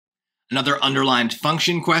Another underlined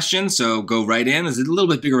function question, so go right in. It's a little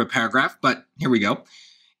bit bigger of a paragraph, but here we go.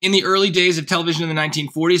 In the early days of television in the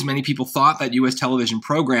 1940s, many people thought that U.S. television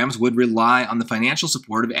programs would rely on the financial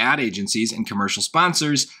support of ad agencies and commercial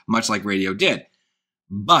sponsors, much like radio did.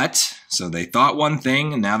 But, so they thought one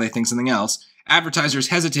thing and now they think something else, advertisers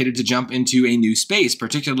hesitated to jump into a new space,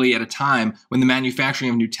 particularly at a time when the manufacturing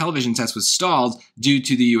of new television sets was stalled due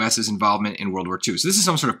to the U.S.'s involvement in World War II. So this is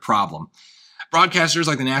some sort of problem. Broadcasters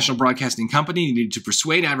like the National Broadcasting Company needed to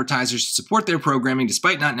persuade advertisers to support their programming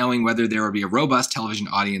despite not knowing whether there would be a robust television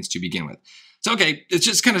audience to begin with. So, okay, it's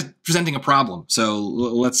just kind of presenting a problem. So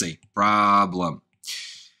let's see. Problem.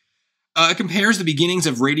 It compares the beginnings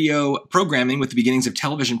of radio programming with the beginnings of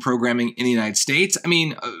television programming in the United States. I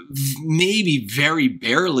mean, maybe very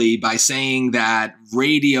barely by saying that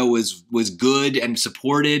radio was good and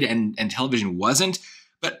supported and television wasn't.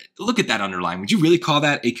 But look at that underline. Would you really call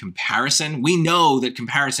that a comparison? We know that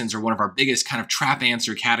comparisons are one of our biggest kind of trap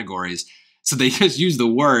answer categories. So they just use the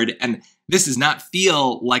word, and this does not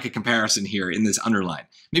feel like a comparison here in this underline.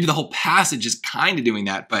 Maybe the whole passage is kind of doing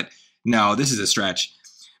that, but no, this is a stretch.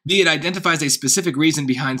 B, it identifies a specific reason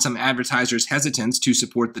behind some advertisers' hesitance to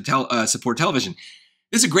support television.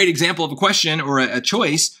 This is a great example of a question or a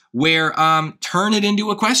choice where turn it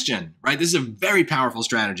into a question, right? This is a very powerful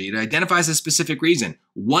strategy. It identifies a specific reason.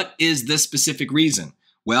 What is the specific reason?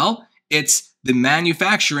 Well, it's the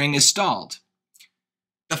manufacturing is stalled.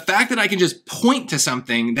 The fact that I can just point to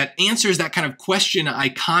something that answers that kind of question I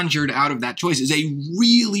conjured out of that choice is a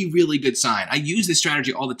really, really good sign. I use this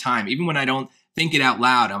strategy all the time, even when I don't think it out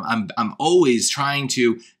loud. I'm always trying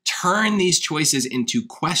to turn these choices into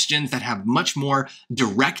questions that have much more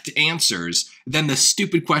direct answers than the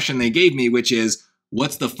stupid question they gave me, which is,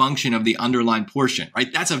 what's the function of the underlined portion,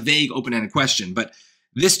 right? That's a vague open-ended question, but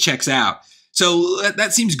this checks out. So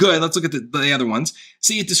that seems good. Let's look at the other ones.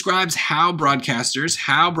 See, it describes how broadcasters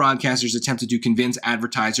attempted to convince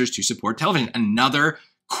advertisers to support television. Another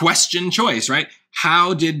question choice, right?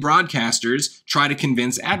 How did broadcasters try to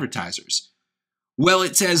convince advertisers? Well,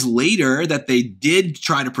 it says later that they did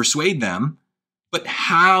try to persuade them, but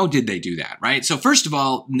how did they do that, right? So first of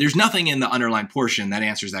all, there's nothing in the underlined portion that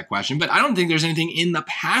answers that question, but I don't think there's anything in the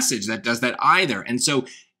passage that does that either. And so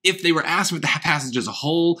if they were asked with the passage as a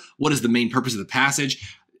whole, what is the main purpose of the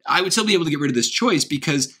passage, I would still be able to get rid of this choice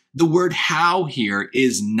because the word how here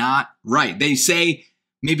is not right. They say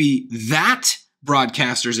maybe that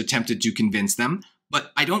broadcasters attempted to convince them,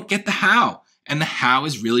 but I don't get the how. And the how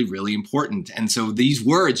is really, really important. And so these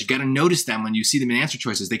words, you got to notice them when you see them in answer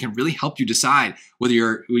choices. They can really help you decide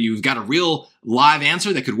whether you've got a real live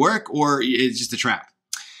answer that could work or it's just a trap.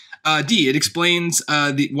 D, it explains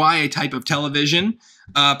why a type of television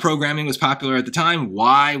programming was popular at the time.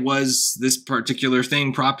 Why was this particular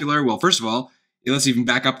thing popular? Well, first of all, let's even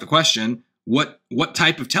back up the question. What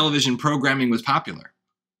type of television programming was popular?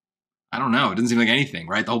 I don't know. It doesn't seem like anything,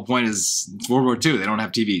 right? The whole point is it's World War II. They don't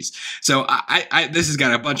have TVs. So this has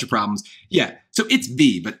got a bunch of problems. Yeah, so it's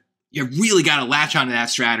B, but you really got to latch onto that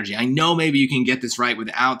strategy. I know maybe you can get this right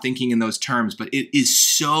without thinking in those terms, but it is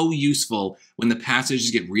so useful when the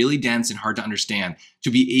passages get really dense and hard to understand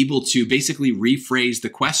to be able to basically rephrase the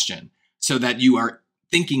question so that you are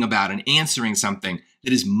thinking about and answering something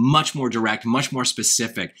that is much more direct, much more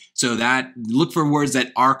specific. So that look for words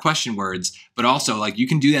that are question words, but also like you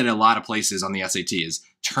can do that in a lot of places on the SATs.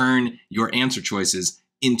 Turn your answer choices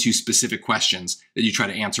into specific questions that you try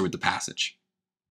to answer with the passage.